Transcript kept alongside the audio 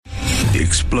The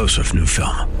explosive new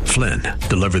film, Flynn,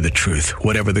 deliver the truth,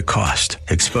 whatever the cost.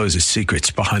 Exposes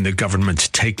secrets behind the government's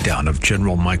takedown of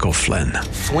General Michael Flynn.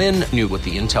 Flynn knew what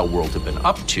the intel world had been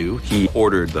up to. He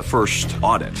ordered the first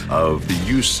audit of the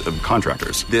use of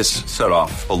contractors. This set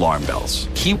off alarm bells.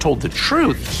 He told the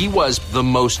truth. He was the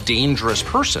most dangerous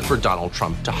person for Donald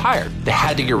Trump to hire. They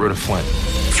had to get rid of Flynn.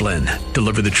 Flynn,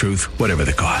 deliver the truth, whatever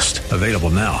the cost. Available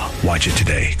now. Watch it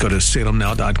today. Go to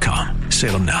salemnow.com.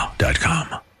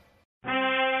 salemnow.com.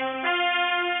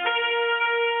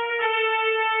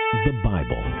 The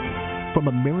Bible. From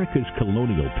America's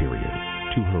colonial period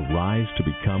to her rise to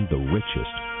become the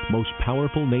richest, most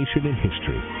powerful nation in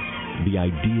history, the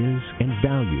ideas and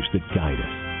values that guide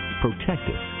us, protect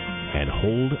us, and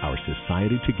hold our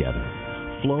society together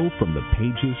flow from the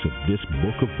pages of this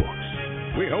book of books.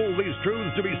 We hold these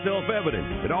truths to be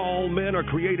self-evident, that all men are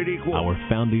created equal. Our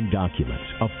founding documents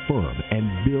affirm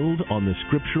and build on the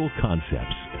scriptural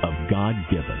concepts of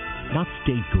God-given, not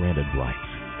state-granted rights,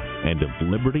 and of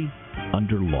liberty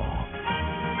under law.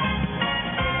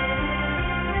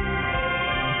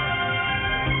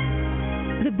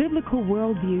 The biblical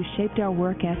worldview shaped our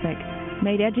work ethic,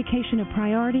 made education a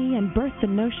priority, and birthed the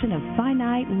notion of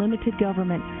finite, limited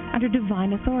government under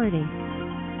divine authority.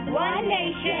 One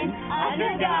nation,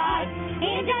 under God,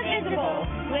 indivisible,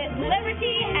 with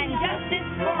liberty and justice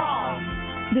for all.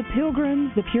 The Pilgrims,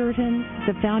 the Puritans,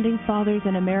 the Founding Fathers,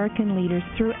 and American leaders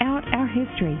throughout our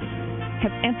history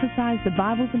have emphasized the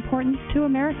Bible's importance to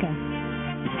America.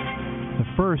 The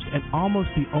first and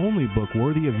almost the only book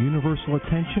worthy of universal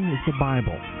attention is the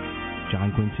Bible.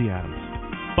 John Quincy Adams.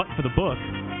 But for the book,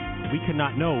 we could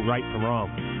not know right from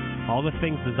wrong. All the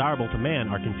things desirable to man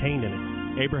are contained in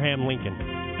it. Abraham Lincoln.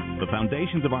 The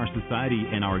foundations of our society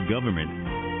and our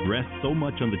government rest so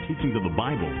much on the teachings of the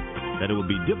Bible that it would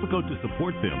be difficult to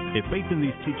support them if faith in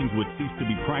these teachings would cease to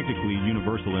be practically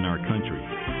universal in our country.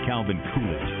 Calvin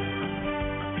Coolidge.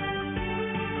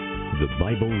 The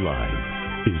Bible Live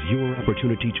is your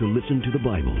opportunity to listen to the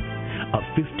Bible, a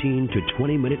 15 to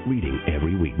 20-minute reading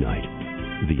every weeknight,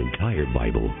 the entire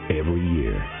Bible every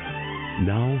year.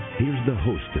 Now, here's the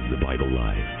host of the Bible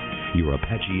Live, your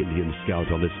Apache Indian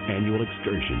scout on this annual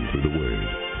excursion through the Word,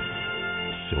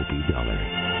 Soapy Dollar.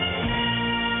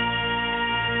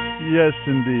 Yes,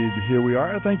 indeed. Here we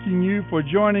are, thanking you for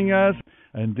joining us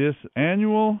in this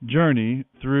annual journey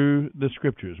through the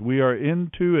Scriptures. We are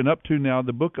into and up to now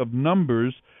the book of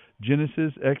Numbers,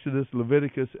 Genesis, Exodus,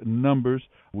 Leviticus, Numbers.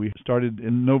 We started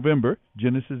in November,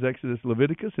 Genesis, Exodus,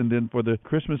 Leviticus, and then for the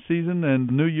Christmas season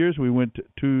and New Year's, we went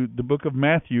to the book of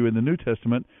Matthew in the New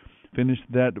Testament, finished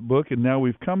that book, and now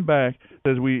we've come back.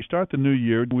 As we start the new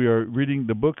year, we are reading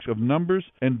the books of Numbers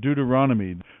and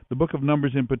Deuteronomy. The book of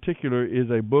Numbers in particular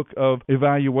is a book of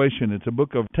evaluation. It's a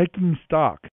book of taking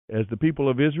stock. As the people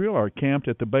of Israel are camped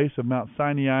at the base of Mount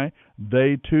Sinai,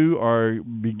 they too are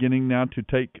beginning now to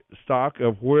take stock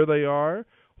of where they are,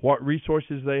 what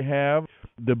resources they have.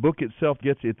 The book itself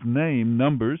gets its name,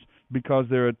 Numbers, because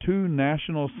there are two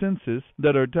national censuses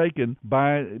that are taken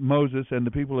by Moses and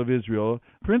the people of Israel,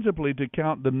 principally to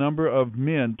count the number of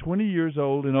men 20 years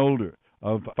old and older,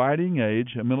 of fighting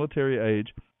age, a military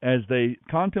age, as they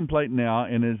contemplate now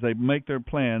and as they make their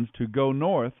plans to go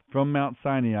north from Mount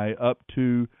Sinai up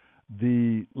to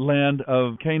the land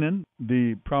of Canaan,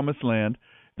 the promised land.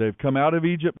 They've come out of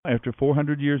Egypt after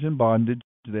 400 years in bondage.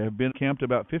 They have been camped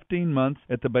about 15 months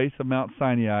at the base of Mount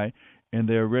Sinai, and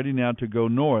they are ready now to go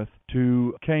north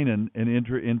to Canaan and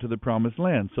enter into the promised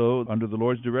land. So, under the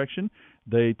Lord's direction,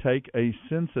 they take a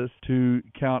census to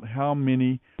count how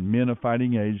many men of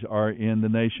fighting age are in the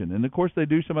nation. And, of course, they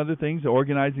do some other things,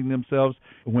 organizing themselves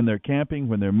when they're camping,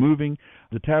 when they're moving.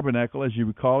 The tabernacle, as you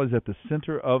recall, is at the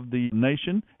center of the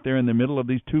nation. They're in the middle of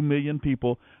these 2 million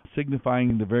people,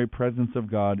 signifying the very presence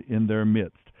of God in their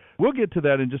midst. We'll get to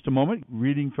that in just a moment,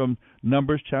 reading from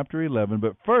Numbers chapter 11.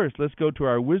 But first, let's go to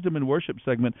our Wisdom and Worship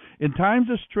segment. In times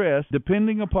of stress,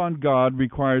 depending upon God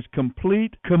requires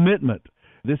complete commitment.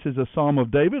 This is a Psalm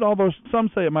of David, although some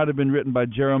say it might have been written by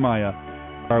Jeremiah.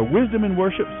 Our Wisdom and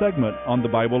Worship segment on the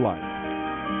Bible Live.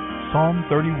 Psalm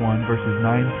 31, verses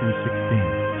 9 through 16.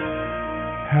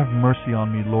 Have mercy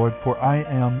on me, Lord, for I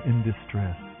am in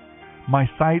distress. My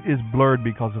sight is blurred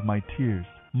because of my tears.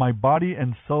 My body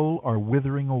and soul are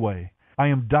withering away. I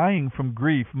am dying from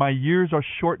grief. My years are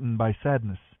shortened by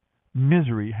sadness.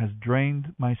 Misery has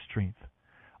drained my strength.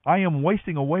 I am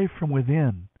wasting away from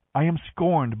within. I am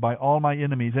scorned by all my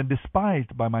enemies and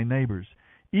despised by my neighbors.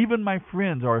 Even my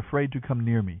friends are afraid to come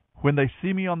near me. When they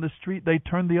see me on the street, they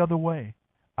turn the other way.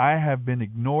 I have been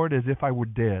ignored as if I were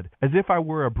dead, as if I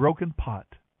were a broken pot.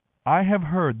 I have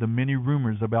heard the many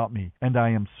rumors about me, and I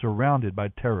am surrounded by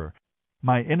terror.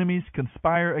 My enemies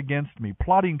conspire against me,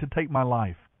 plotting to take my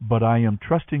life. But I am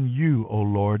trusting you, O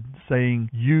Lord, saying,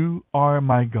 you are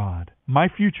my God. My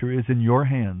future is in your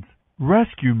hands.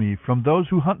 Rescue me from those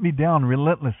who hunt me down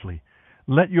relentlessly.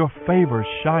 Let your favor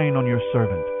shine on your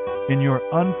servant. In your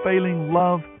unfailing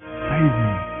love, save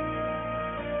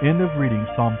me. End of reading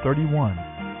Psalm 31,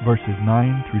 verses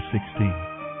 9 through 16.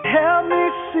 Help me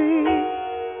see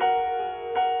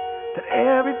that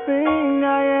everything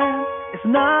I am is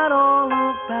not all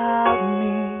about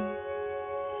me.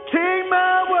 Take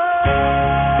my world,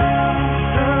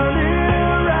 turn it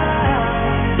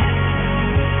around,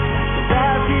 so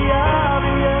that the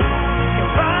obvious can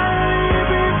finally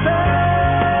be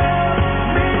found.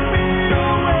 Make me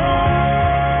aware.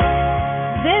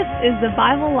 This is the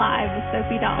Bible Live with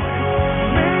Sophie Dollar.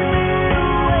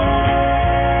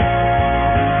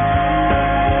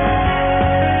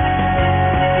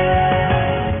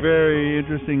 Very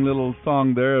interesting little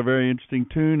song there, a very interesting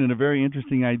tune and a very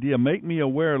interesting idea. Make me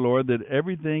aware, Lord, that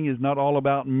everything is not all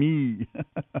about me.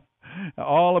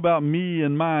 All about me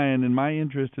and mine and my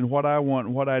interest and what I want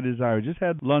and what I desire. Just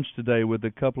had lunch today with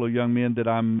a couple of young men that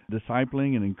I'm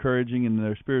discipling and encouraging in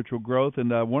their spiritual growth,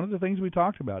 and one of the things we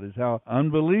talked about is how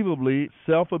unbelievably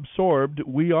self-absorbed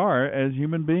we are as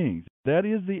human beings. That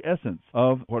is the essence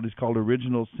of what is called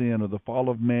original sin, or the fall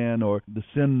of man, or the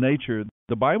sin nature.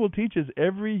 The Bible teaches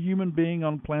every human being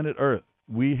on planet Earth,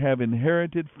 we have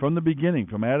inherited from the beginning,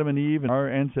 from Adam and Eve and our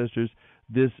ancestors,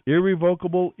 this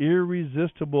irrevocable,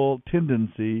 irresistible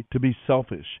tendency to be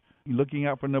selfish, looking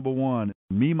out for number one,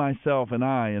 me, myself, and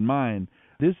I, and mine.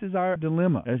 This is our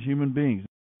dilemma as human beings.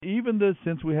 Even the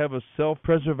sense we have a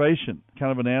self-preservation,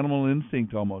 kind of an animal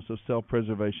instinct almost of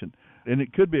self-preservation. And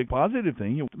it could be a positive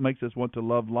thing. It makes us want to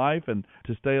love life and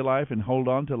to stay alive and hold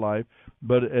on to life.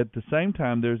 But at the same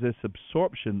time, there's this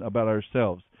absorption about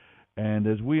ourselves. And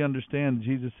as we understand,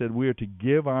 Jesus said we are to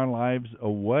give our lives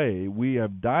away. We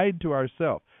have died to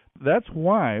ourselves. That's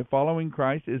why following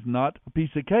Christ is not a piece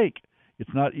of cake.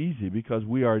 It's not easy because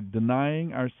we are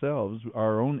denying ourselves,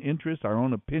 our own interests, our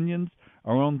own opinions,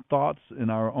 our own thoughts, and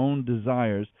our own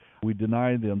desires. We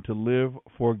deny them to live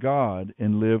for God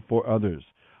and live for others.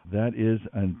 That is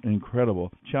an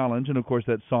incredible challenge. And, of course,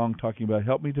 that song talking about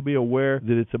help me to be aware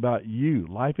that it's about you.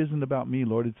 Life isn't about me,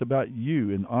 Lord. It's about you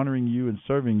and honoring you and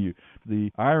serving you. The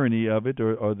irony of it,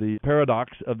 or the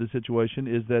paradox of the situation,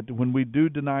 is that when we do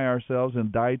deny ourselves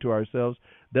and die to ourselves,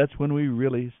 that's when we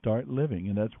really start living.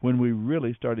 And that's when we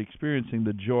really start experiencing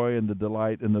the joy and the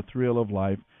delight and the thrill of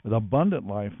life, the abundant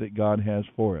life that God has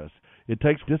for us. It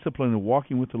takes discipline and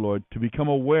walking with the Lord to become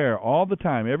aware all the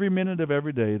time, every minute of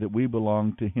every day, that we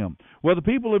belong to Him. Well, the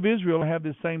people of Israel have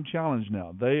this same challenge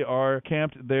now. They are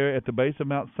camped there at the base of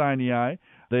Mount Sinai.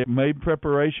 They made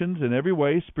preparations in every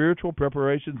way, spiritual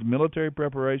preparations, military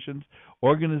preparations.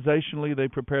 Organizationally, they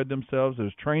prepared themselves.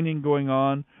 There's training going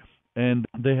on, and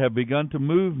they have begun to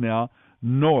move now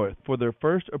north for their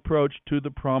first approach to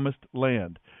the promised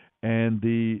land. And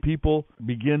the people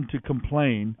begin to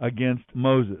complain against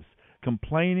Moses.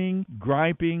 Complaining,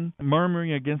 griping,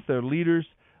 murmuring against their leaders.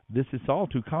 This is all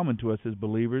too common to us as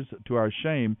believers. To our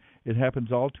shame, it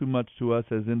happens all too much to us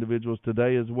as individuals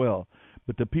today as well.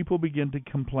 But the people begin to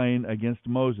complain against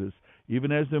Moses,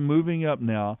 even as they're moving up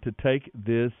now to take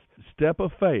this step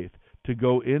of faith to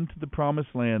go into the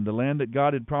promised land, the land that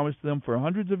God had promised them for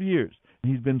hundreds of years.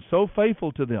 He's been so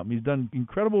faithful to them. He's done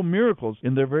incredible miracles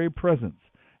in their very presence.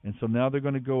 And so now they're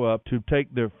going to go up to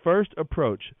take their first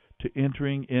approach to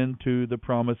entering into the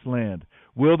promised land.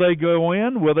 Will they go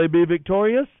in? Will they be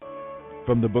victorious?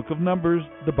 From the book of Numbers,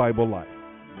 the Bible Life.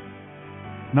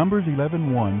 Numbers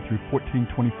 11:1 through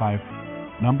 14:25.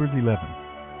 Numbers 11.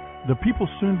 The people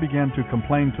soon began to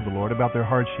complain to the Lord about their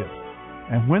hardships.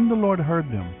 And when the Lord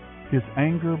heard them, His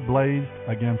anger blazed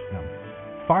against them.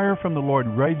 Fire from the Lord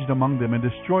raged among them and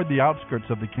destroyed the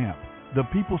outskirts of the camp. The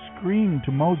people screamed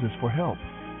to Moses for help.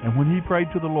 And when he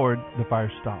prayed to the Lord, the fire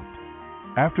stopped.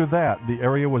 After that, the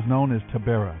area was known as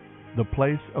Taberah, the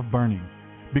place of burning,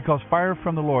 because fire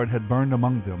from the Lord had burned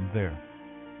among them there.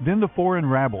 Then the foreign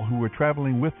rabble who were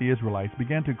traveling with the Israelites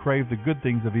began to crave the good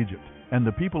things of Egypt, and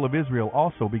the people of Israel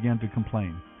also began to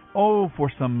complain. "Oh, for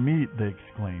some meat," they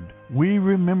exclaimed. "We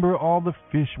remember all the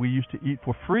fish we used to eat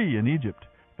for free in Egypt,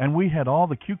 and we had all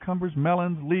the cucumbers,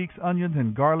 melons, leeks, onions,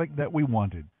 and garlic that we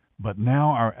wanted. But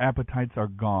now our appetites are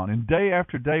gone, and day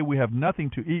after day we have nothing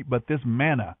to eat but this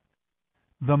manna."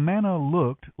 The manna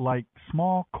looked like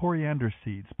small coriander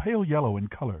seeds, pale yellow in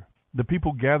color. The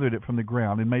people gathered it from the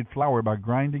ground and made flour by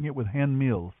grinding it with hand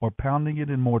mills or pounding it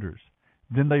in mortars.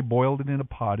 Then they boiled it in a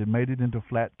pot and made it into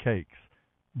flat cakes.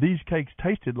 These cakes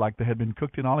tasted like they had been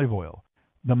cooked in olive oil.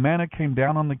 The manna came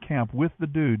down on the camp with the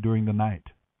dew during the night.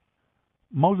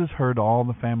 Moses heard all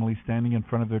the family standing in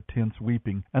front of their tents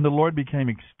weeping, and the Lord became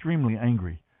extremely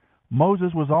angry.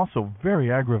 Moses was also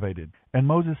very aggravated, and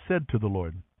Moses said to the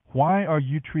Lord, "Why are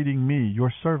you treating me, your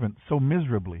servant, so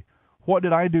miserably? What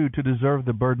did I do to deserve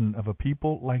the burden of a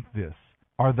people like this?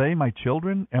 Are they my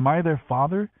children? Am I their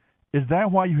father? Is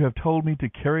that why you have told me to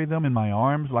carry them in my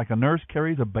arms like a nurse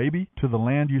carries a baby to the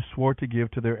land you swore to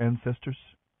give to their ancestors?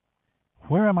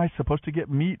 Where am I supposed to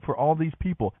get meat for all these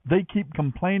people? They keep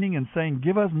complaining and saying,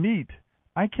 'Give us meat.'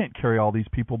 I can't carry all these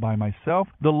people by myself.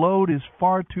 The load is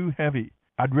far too heavy.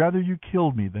 I'd rather you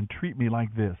killed me than treat me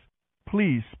like this.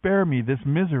 Please spare me this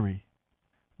misery."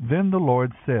 Then the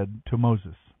Lord said to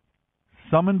Moses,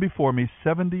 "Summon before me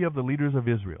 70 of the leaders of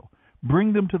Israel.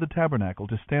 Bring them to the tabernacle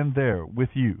to stand there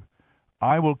with you.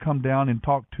 I will come down and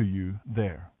talk to you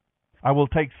there. I will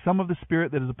take some of the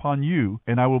Spirit that is upon you,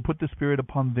 and I will put the Spirit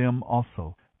upon them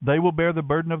also. They will bear the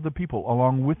burden of the people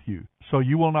along with you, so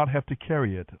you will not have to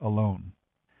carry it alone.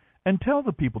 And tell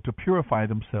the people to purify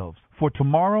themselves, for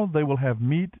tomorrow they will have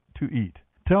meat to eat.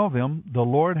 Tell them, the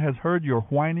Lord has heard your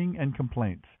whining and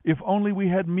complaints. If only we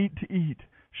had meat to eat.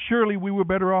 Surely we were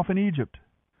better off in Egypt.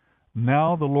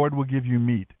 Now the Lord will give you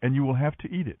meat, and you will have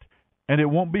to eat it. And it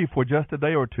won't be for just a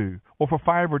day or two, or for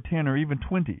 5 or 10 or even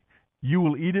 20. You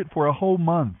will eat it for a whole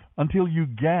month, until you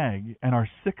gag and are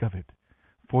sick of it.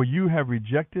 For you have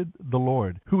rejected the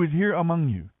Lord, who is here among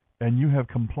you, and you have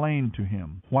complained to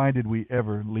him, 'Why did we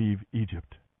ever leave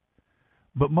Egypt?'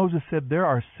 But Moses said, 'There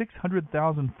are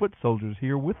 600,000 foot soldiers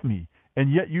here with me,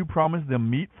 and yet you promise them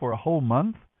meat for a whole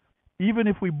month? Even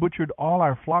if we butchered all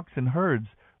our flocks and herds,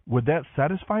 would that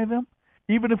satisfy them?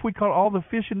 Even if we caught all the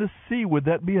fish in the sea, would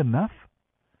that be enough?'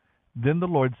 Then the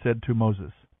Lord said to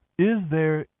Moses, 'Is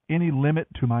there any limit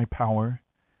to my power?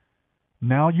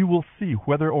 Now you will see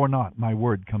whether or not my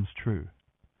word comes true.'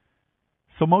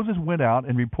 So Moses went out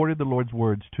and reported the Lord's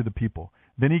words to the people.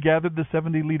 Then he gathered the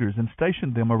 70 leaders and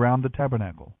stationed them around the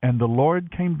tabernacle. And the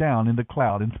Lord came down in the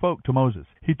cloud and spoke to Moses.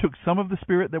 He took some of the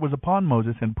Spirit that was upon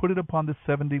Moses and put it upon the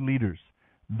 70 leaders.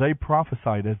 They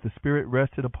prophesied as the Spirit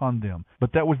rested upon them,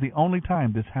 but that was the only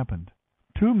time this happened.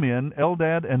 2 men,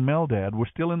 Eldad and Meldad, were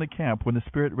still in the camp when the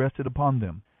Spirit rested upon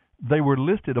them. They were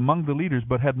listed among the leaders,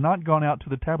 but had not gone out to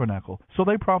the tabernacle, so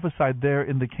they prophesied there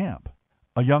in the camp.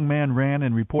 A young man ran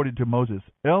and reported to Moses,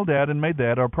 'Eldad and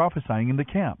Medad are prophesying in the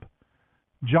camp.'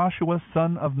 Joshua,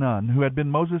 son of Nun, who had been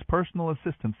Moses' personal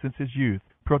assistant since his youth,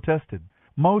 protested,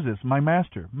 'Moses, my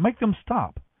master, make them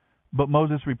stop.' But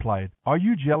Moses replied, 'Are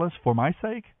you jealous for my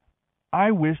sake?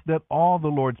 I wish that all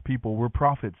the Lord's people were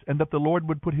prophets, and that the Lord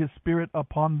would put his Spirit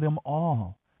upon them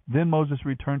all.' Then Moses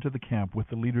returned to the camp with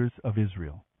the leaders of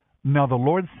Israel. Now the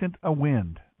Lord sent a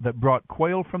wind that brought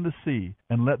quail from the sea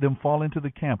and let them fall into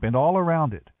the camp and all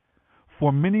around it.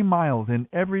 For many miles in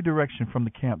every direction from the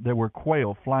camp there were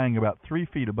quail flying about 3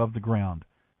 feet above the ground.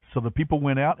 So the people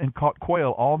went out and caught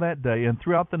quail all that day and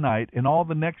throughout the night and all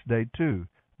the next day too.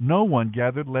 No one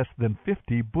gathered less than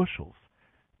 50 bushels.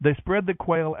 They spread the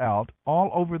quail out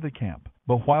all over the camp.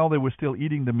 But while they were still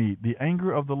eating the meat, the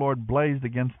anger of the Lord blazed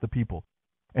against the people,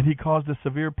 and he caused a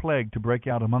severe plague to break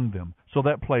out among them. So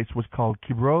that place was called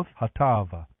Kibroth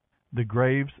Hattaavah, the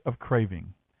graves of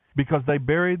craving, because they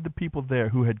buried the people there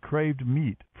who had craved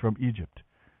meat from Egypt.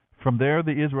 From there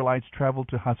the Israelites traveled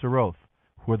to Hazeroth,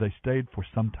 where they stayed for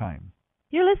some time.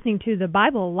 You're listening to The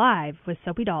Bible Live with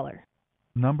Soapy Dollar.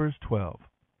 Numbers 12.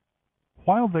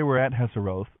 While they were at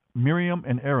Hazeroth, Miriam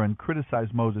and Aaron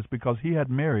criticized Moses because he had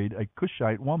married a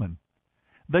Cushite woman.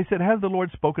 They said, "Has the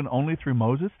Lord spoken only through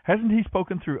Moses? Hasn't he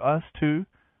spoken through us too?"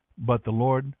 But the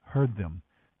Lord heard them.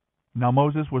 Now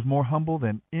Moses was more humble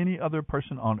than any other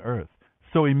person on earth.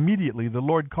 So immediately the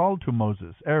Lord called to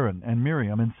Moses, Aaron, and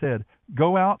Miriam and said,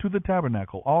 "Go out to the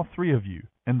tabernacle, all 3 of you."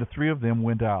 And the 3 of them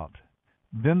went out.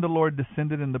 Then the Lord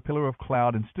descended in the pillar of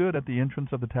cloud and stood at the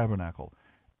entrance of the tabernacle.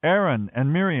 "Aaron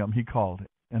and Miriam," he called,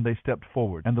 and they stepped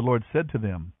forward. And the Lord said to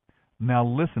them, "Now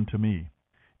listen to me.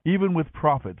 Even with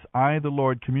prophets, I, the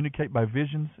Lord, communicate by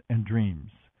visions and dreams.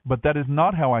 But that is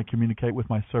not how I communicate with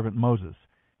my servant Moses.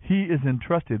 He is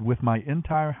entrusted with my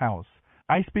entire house.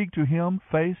 I speak to him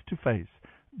face to face,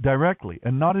 directly,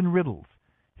 and not in riddles.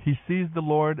 He sees the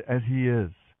Lord as he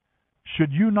is.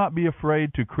 Should you not be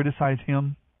afraid to criticize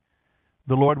him?"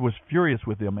 The Lord was furious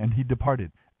with them, and he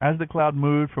departed. As the cloud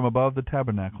moved from above the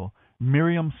tabernacle,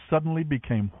 Miriam suddenly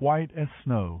became white as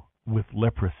snow with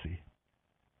leprosy.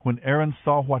 When Aaron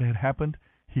saw what had happened,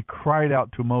 he cried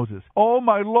out to Moses, "Oh,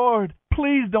 my Lord,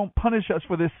 please don't punish us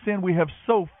for this sin we have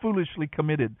so foolishly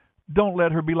committed. Don't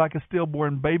let her be like a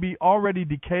stillborn baby, already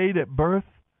decayed at birth."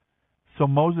 So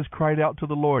Moses cried out to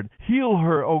the Lord, "Heal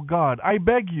her, O God, I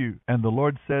beg you." And the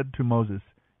Lord said to Moses,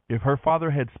 "If her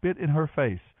father had spit in her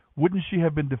face, wouldn't she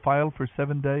have been defiled for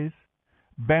 7 days?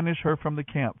 Banish her from the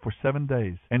camp for 7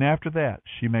 days, and after that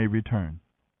she may return."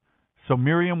 So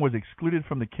Miriam was excluded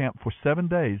from the camp for 7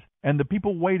 days, and the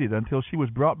people waited until she was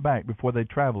brought back before they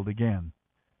traveled again.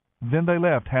 Then they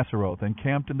left Hazeroth and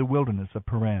camped in the wilderness of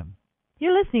Paran.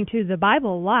 You're listening to the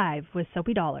Bible Live with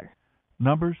Soapy Dollar.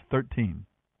 Numbers 13.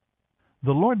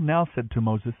 The Lord now said to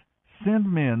Moses,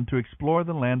 "Send men to explore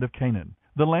the land of Canaan,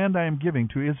 the land I am giving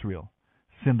to Israel.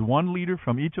 Send one leader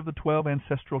from each of the 12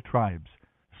 ancestral tribes."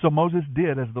 So Moses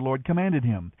did as the Lord commanded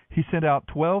him. He sent out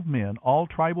 12 men, all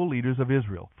tribal leaders of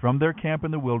Israel, from their camp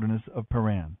in the wilderness of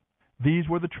Paran. These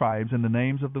were the tribes and the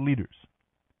names of the leaders.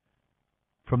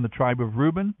 From the tribe of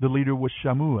Reuben, the leader was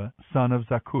Shammua, son of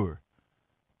Zakur.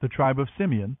 The tribe of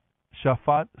Simeon,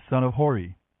 Shaphat, son of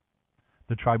Hori.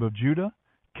 The tribe of Judah,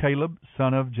 Caleb,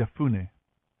 son of Jephunneh.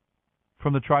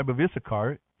 From the tribe of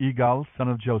Issachar, Igal, son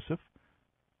of Joseph.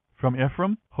 From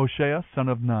Ephraim, Hoshea, son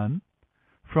of Nun.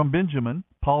 From Benjamin,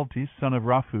 Palti, son of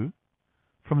Raphu.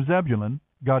 From Zebulun,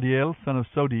 Gadiel, son of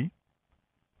Sodi.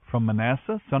 From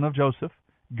Manasseh, son of Joseph,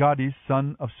 Gadi,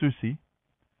 son of Susi.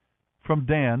 From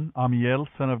Dan, Amiel,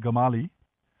 son of Gamali.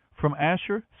 From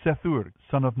Asher, Sethur,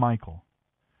 son of Michael.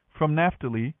 From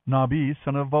Naphtali, Nabi,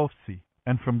 son of Vophsi.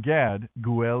 And from Gad,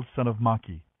 Guel, son of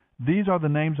Maki. These are the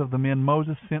names of the men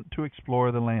Moses sent to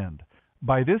explore the land.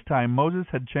 By this time Moses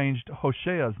had changed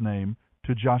Hoshea's name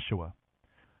to Joshua.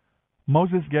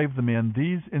 Moses gave the men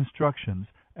these instructions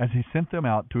as he sent them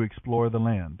out to explore the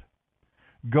land.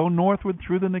 "Go northward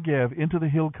through the Negev into the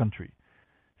hill country.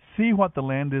 See what the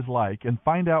land is like, and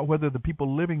find out whether the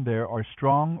people living there are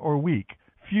strong or weak,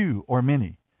 few or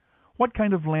many. What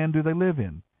kind of land do they live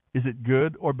in? Is it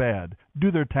good or bad?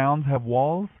 Do their towns have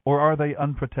walls, or are they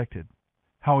unprotected?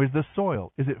 How is the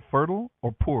soil? Is it fertile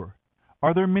or poor?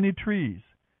 Are there many trees?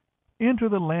 Enter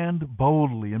the land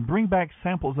boldly and bring back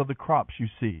samples of the crops you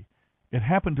see." It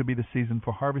happened to be the season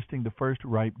for harvesting the first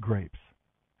ripe grapes.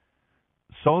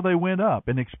 So they went up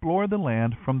and explored the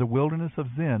land from the wilderness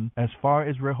of Zin as far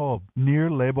as Rehob, near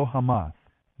Lebo Hamath.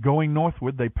 Going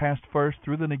northward, they passed first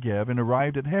through the Negev and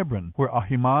arrived at Hebron, where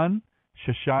Ahiman,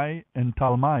 Sheshai, and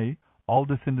Talmai, all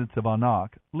descendants of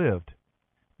Anak, lived.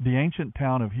 The ancient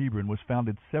town of Hebron was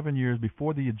founded 7 years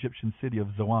before the Egyptian city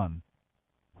of Zoan.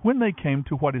 When they came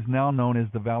to what is now known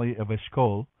as the valley of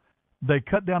Eshcol, they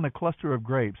cut down a cluster of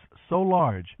grapes so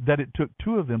large that it took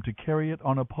 2 of them to carry it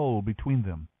on a pole between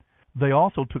them. They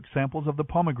also took samples of the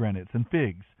pomegranates and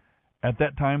figs. At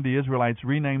that time the Israelites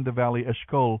renamed the valley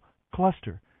Eshcol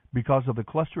Cluster, because of the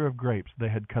cluster of grapes they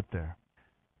had cut there.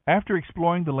 After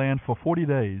exploring the land for 40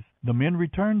 days, the men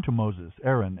returned to Moses,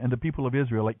 Aaron, and the people of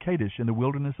Israel at Kadesh in the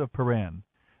wilderness of Paran.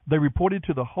 They reported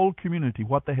to the whole community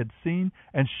what they had seen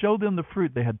and showed them the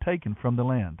fruit they had taken from the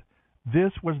land.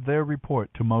 This was their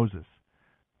report to Moses.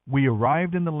 "We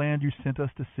arrived in the land you sent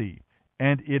us to see,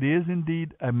 and it is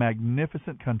indeed a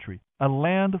magnificent country, a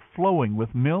land flowing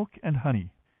with milk and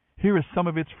honey. Here is some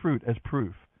of its fruit as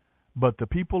proof. But the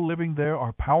people living there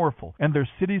are powerful, and their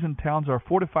cities and towns are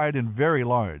fortified and very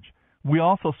large. We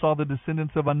also saw the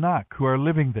descendants of Anak who are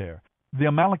living there. The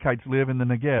Amalekites live in the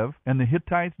Negev, and the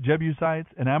Hittites,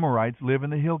 Jebusites, and Amorites live in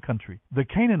the hill country. The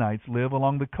Canaanites live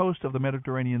along the coast of the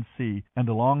Mediterranean Sea and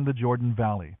along the Jordan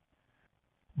Valley."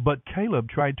 But Caleb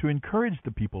tried to encourage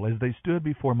the people as they stood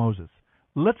before Moses.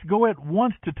 "Let's go at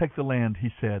once to take the land,"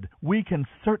 he said. "We can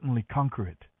certainly conquer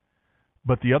it."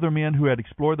 But the other men who had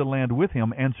explored the land with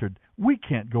him answered, "We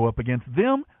can't go up against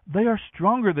them. They are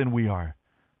stronger than we are."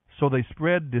 So they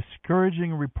spread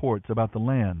discouraging reports about the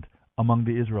land among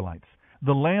the Israelites.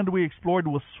 "The land we explored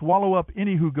will swallow up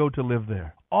any who go to live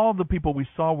there. All the people we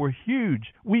saw were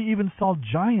huge. We even saw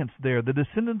giants there, the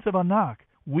descendants of Anak.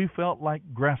 We felt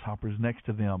like grasshoppers next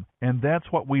to them, and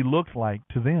that's what we looked like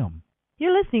to them."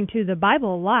 You're listening to the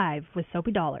Bible Live with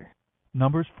Soapy Dollar.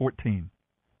 Numbers 14.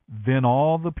 Then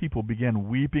all the people began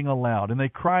weeping aloud, and they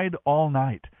cried all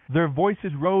night. Their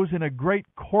voices rose in a great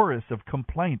chorus of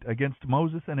complaint against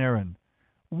Moses and Aaron.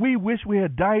 "We wish we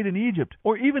had died in Egypt,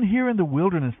 or even here in the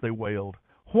wilderness," they wailed.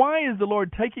 "Why is the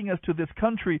Lord taking us to this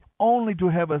country only to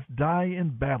have us die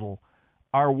in battle?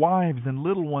 Our wives and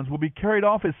little ones will be carried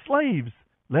off as slaves.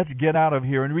 Let's get out of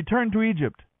here and return to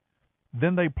Egypt."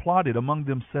 Then they plotted among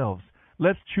themselves,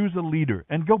 "Let's choose a leader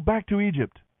and go back to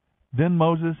Egypt." Then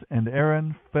Moses and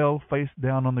Aaron fell face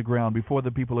down on the ground before the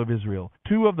people of Israel.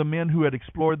 2 of the men who had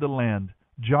explored the land,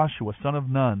 Joshua son of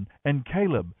Nun and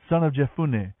Caleb son of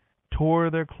Jephunneh, tore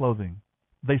their clothing.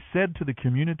 They said to the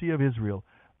community of Israel,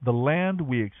 The land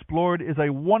we explored is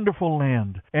a wonderful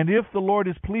land, and if the Lord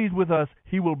is pleased with us,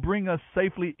 He will bring us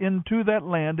safely into that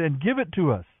land and give it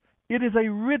to us. It is a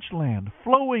rich land,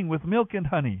 flowing with milk and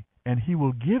honey, and He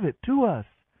will give it to us.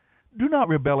 Do not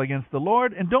rebel against the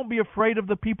Lord, and don't be afraid of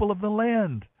the people of the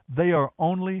land. They are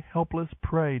only helpless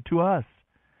prey to us.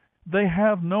 They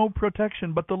have no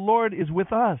protection, but the Lord is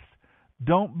with us.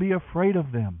 Don't be afraid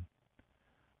of them."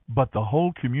 But the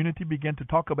whole community began to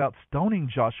talk about stoning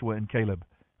Joshua and Caleb.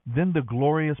 Then the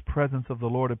glorious presence of the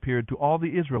Lord appeared to all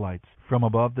the Israelites from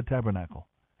above the tabernacle.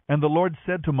 And the Lord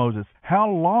said to Moses, "How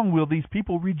long will these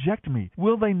people reject me?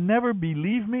 Will they never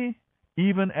believe me?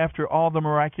 Even after all the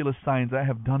miraculous signs I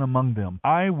have done among them,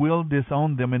 I will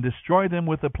disown them and destroy them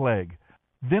with a plague.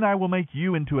 Then I will make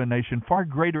you into a nation far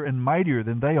greater and mightier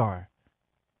than they are."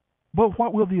 "But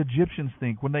what will the Egyptians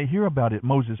think when they hear about it?"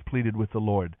 Moses pleaded with the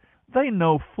Lord. "They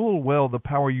know full well the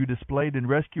power you displayed in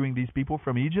rescuing these people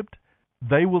from Egypt.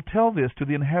 They will tell this to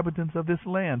the inhabitants of this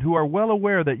land, who are well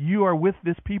aware that you are with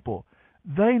this people.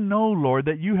 They know, Lord,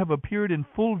 that you have appeared in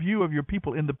full view of your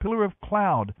people in the pillar of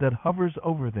cloud that hovers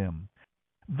over them.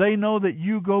 They know that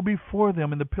you go before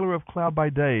them in the pillar of cloud by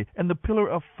day and the pillar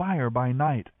of fire by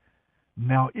night.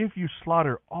 Now if you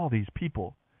slaughter all these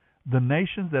people, the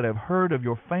nations that have heard of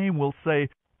your fame will say,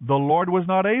 'The Lord was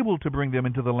not able to bring them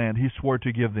into the land He swore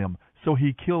to give them, so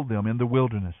He killed them in the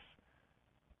wilderness.'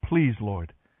 Please,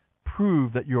 Lord,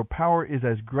 prove that your power is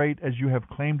as great as you have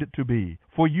claimed it to be.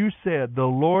 For you said, 'The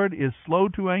Lord is slow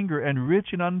to anger and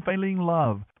rich in unfailing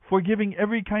love, forgiving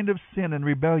every kind of sin and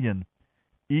rebellion.'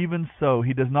 Even so,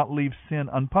 He does not leave sin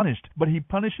unpunished, but He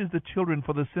punishes the children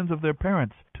for the sins of their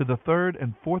parents to the third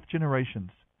and fourth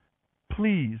generations.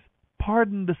 Please,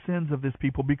 pardon the sins of this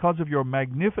people because of your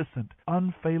magnificent,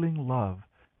 unfailing love,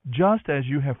 just as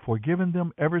you have forgiven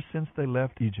them ever since they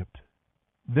left Egypt."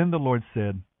 Then the Lord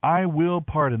said, "I will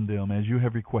pardon them as you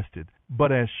have requested,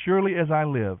 but as surely as I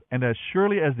live, and as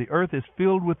surely as the earth is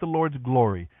filled with the Lord's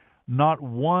glory, not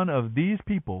one of these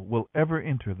people will ever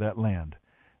enter that land.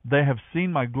 They have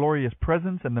seen my glorious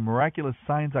presence and the miraculous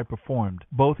signs I performed,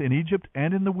 both in Egypt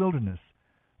and in the wilderness.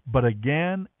 But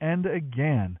again and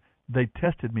again they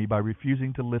tested me by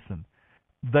refusing to listen.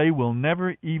 They will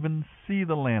never even see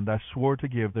the land I swore to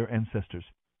give their ancestors.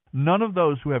 None of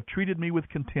those who have treated me with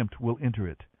contempt will enter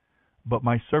it. But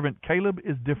my servant Caleb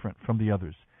is different from the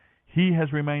others. He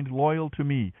has remained loyal to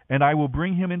me, and I will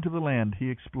bring him into the land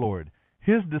he explored.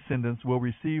 His descendants will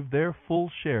receive their full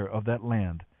share of that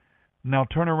land. Now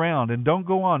turn around and don't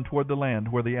go on toward the land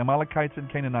where the Amalekites and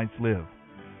Canaanites live.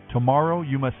 Tomorrow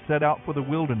you must set out for the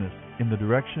wilderness in the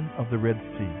direction of the Red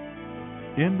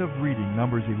Sea." End of reading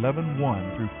Numbers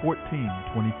 11:1 through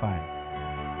 14:25.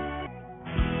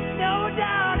 No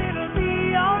doubt it'll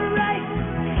be alright.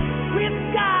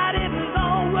 With God it'll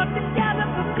all work together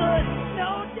for good.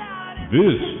 No doubt.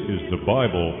 This is the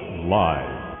Bible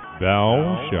Live.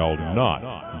 Thou shalt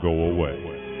not go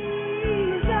away.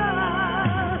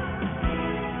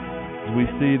 We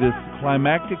see this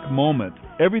climactic moment.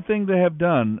 Everything they have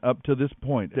done up to this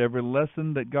point, every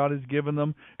lesson that God has given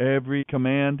them, every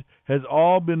command, has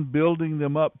all been building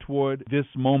them up toward this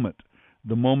moment,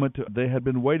 the moment they had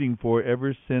been waiting for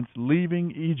ever since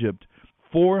leaving Egypt.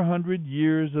 400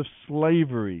 years of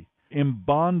slavery, in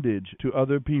bondage to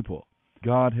other people.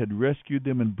 God had rescued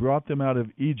them and brought them out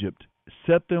of Egypt,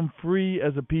 set them free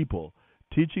as a people,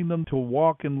 teaching them to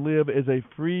walk and live as a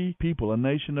free people, a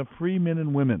nation of free men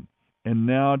and women. And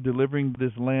now delivering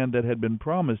this land that had been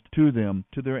promised to them,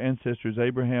 to their ancestors,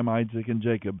 Abraham, Isaac, and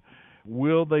Jacob.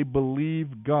 Will they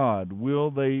believe God?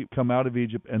 Will they come out of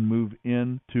Egypt and move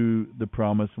into the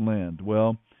promised land?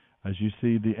 Well, as you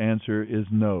see, the answer is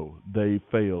no. They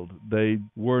failed. They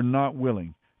were not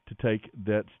willing to take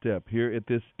that step. Here at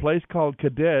this place called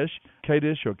Kadesh,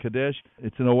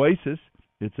 it's an oasis.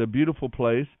 It's a beautiful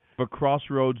place, a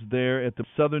crossroads there at the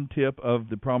southern tip of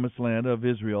the promised land of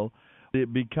Israel.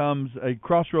 It becomes a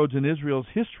crossroads in Israel's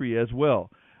history as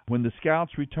well. When the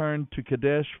scouts returned to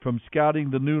Kadesh from scouting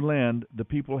the new land, the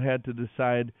people had to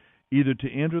decide either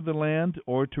to enter the land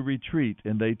or to retreat,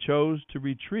 and they chose to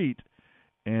retreat,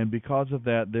 and because of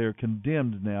that, they're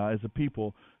condemned now as a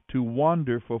people to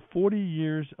wander for 40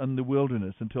 years in the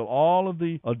wilderness until all of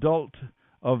the adult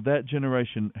of that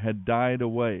generation had died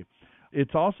away.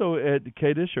 It's also at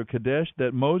Kadesh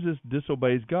that Moses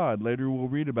disobeys God. Later we'll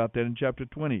read about that in chapter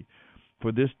 20.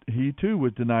 For this, he too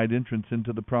was denied entrance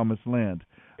into the promised land.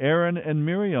 Aaron and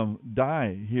Miriam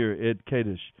die here at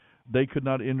Kadesh. They could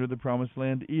not enter the promised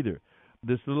land either.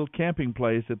 This little camping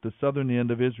place at the southern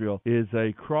end of Israel is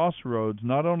a crossroads,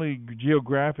 not only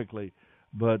geographically,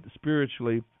 but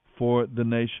spiritually for the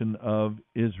nation of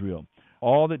Israel.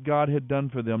 all that God had done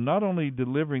for them, not only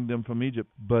delivering them from Egypt,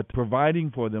 but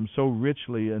providing for them so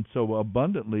richly and so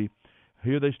abundantly.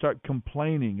 Here they start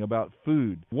complaining about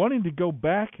food, wanting to go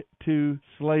back to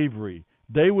slavery.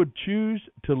 They would choose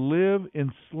to live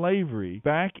in slavery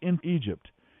back in Egypt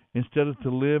instead of to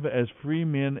live as free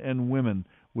men and women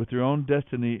with their own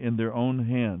destiny in their own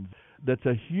hands. That's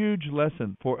a huge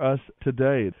lesson for us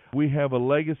today. We have a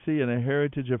legacy and a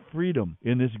heritage of freedom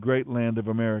in this great land of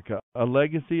America, a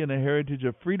legacy and a heritage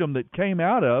of freedom that came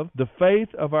out of the faith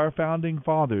of our founding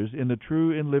fathers in the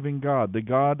true and living God, the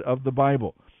God of the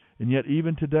Bible. And yet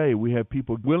even today we have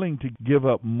people willing to give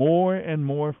up more and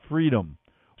more freedom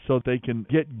so they can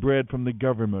get bread from the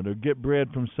government or get bread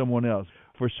from someone else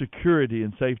for security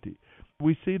and safety.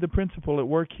 We see the principle at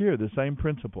work here, the same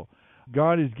principle.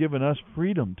 God has given us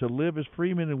freedom to live as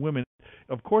free men and women.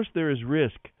 Of course there is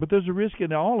risk, but there's a risk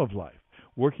in all of life.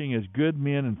 Working as good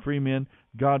men and free men,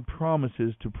 God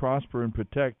promises to prosper and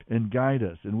protect and guide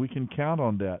us, and we can count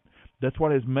on that. That's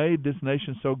what has made this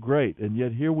nation so great, and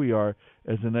yet here we are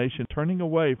as a nation turning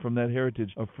away from that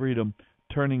heritage of freedom,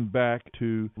 turning back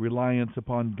to reliance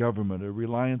upon government or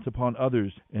reliance upon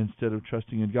others instead of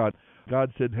trusting in God.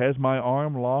 God said, "Has my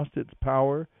arm lost its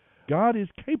power?" God is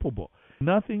capable.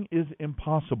 Nothing is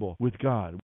impossible with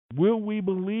God. Will we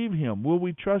believe Him? Will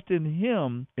we trust in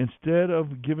Him instead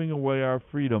of giving away our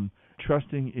freedom,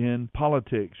 trusting in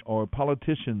politics or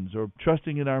politicians or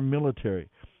trusting in our military?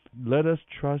 Let us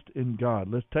trust in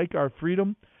God. Let's take our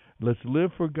freedom. Let's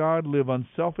live for God, live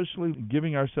unselfishly,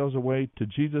 giving ourselves away to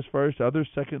Jesus first, others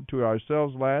second, to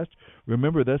ourselves last.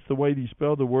 Remember, that's the way you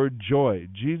spell the word joy.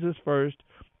 Jesus first,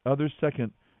 others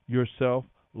second, yourself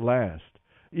last.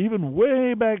 Even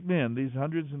way back then, these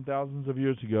hundreds and thousands of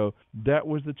years ago, that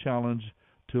was the challenge,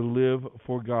 to live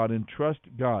for God and trust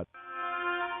God.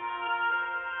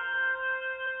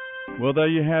 Well, there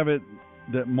you have it,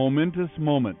 that momentous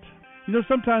moment. You know,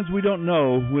 sometimes we don't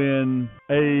know when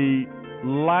a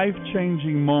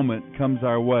life-changing moment comes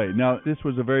our way. Now, this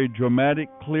was a very dramatic,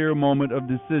 clear moment of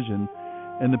decision,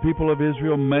 and the people of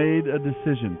Israel made a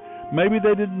decision. Maybe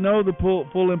they didn't know the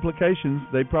full implications.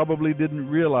 They probably didn't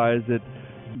realize that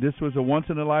this was a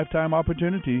once-in-a-lifetime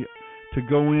opportunity to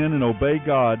go in and obey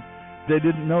God. They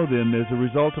didn't know then, as a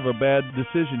result of a bad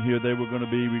decision here, they were going to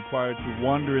be required to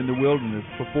wander in the wilderness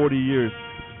for 40 years.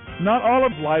 Not all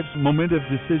of life's momentous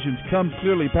decisions come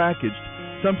clearly packaged.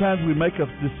 Sometimes we make a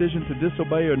decision to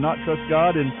disobey or not trust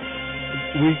God, and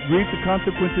we reap the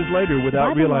consequences later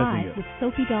without realizing it. With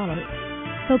Sophie Dollar.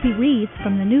 Sophie reads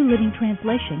from the New Living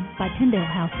Translation by Tyndale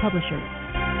House Publishers.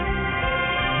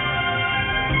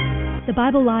 The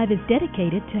Bible Live is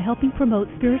dedicated to helping promote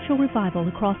spiritual revival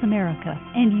across America,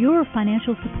 and your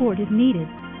financial support is needed.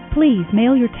 Please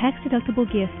mail your tax-deductible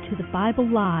gift to the Bible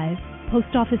Live,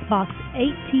 Post Office Box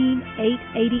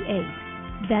 18888.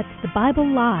 That's the Bible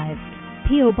Live,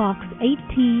 P.O. Box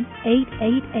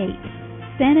 18888,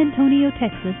 San Antonio,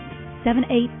 Texas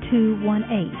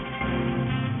 78218.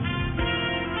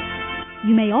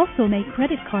 You may also make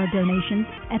credit card donations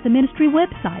at the ministry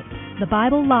website,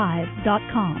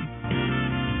 thebiblelive.com.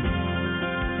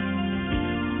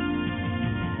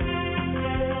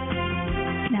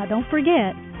 Now don't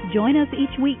forget, join us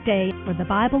each weekday for the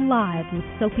Bible Live with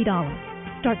Sophie Dollar.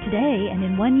 Start today, and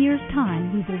in 1 year's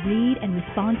time, we will read and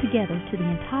respond together to the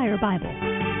entire Bible.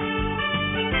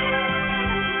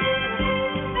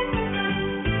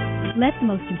 Let the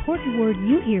most important word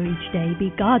you hear each day be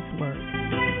God's Word.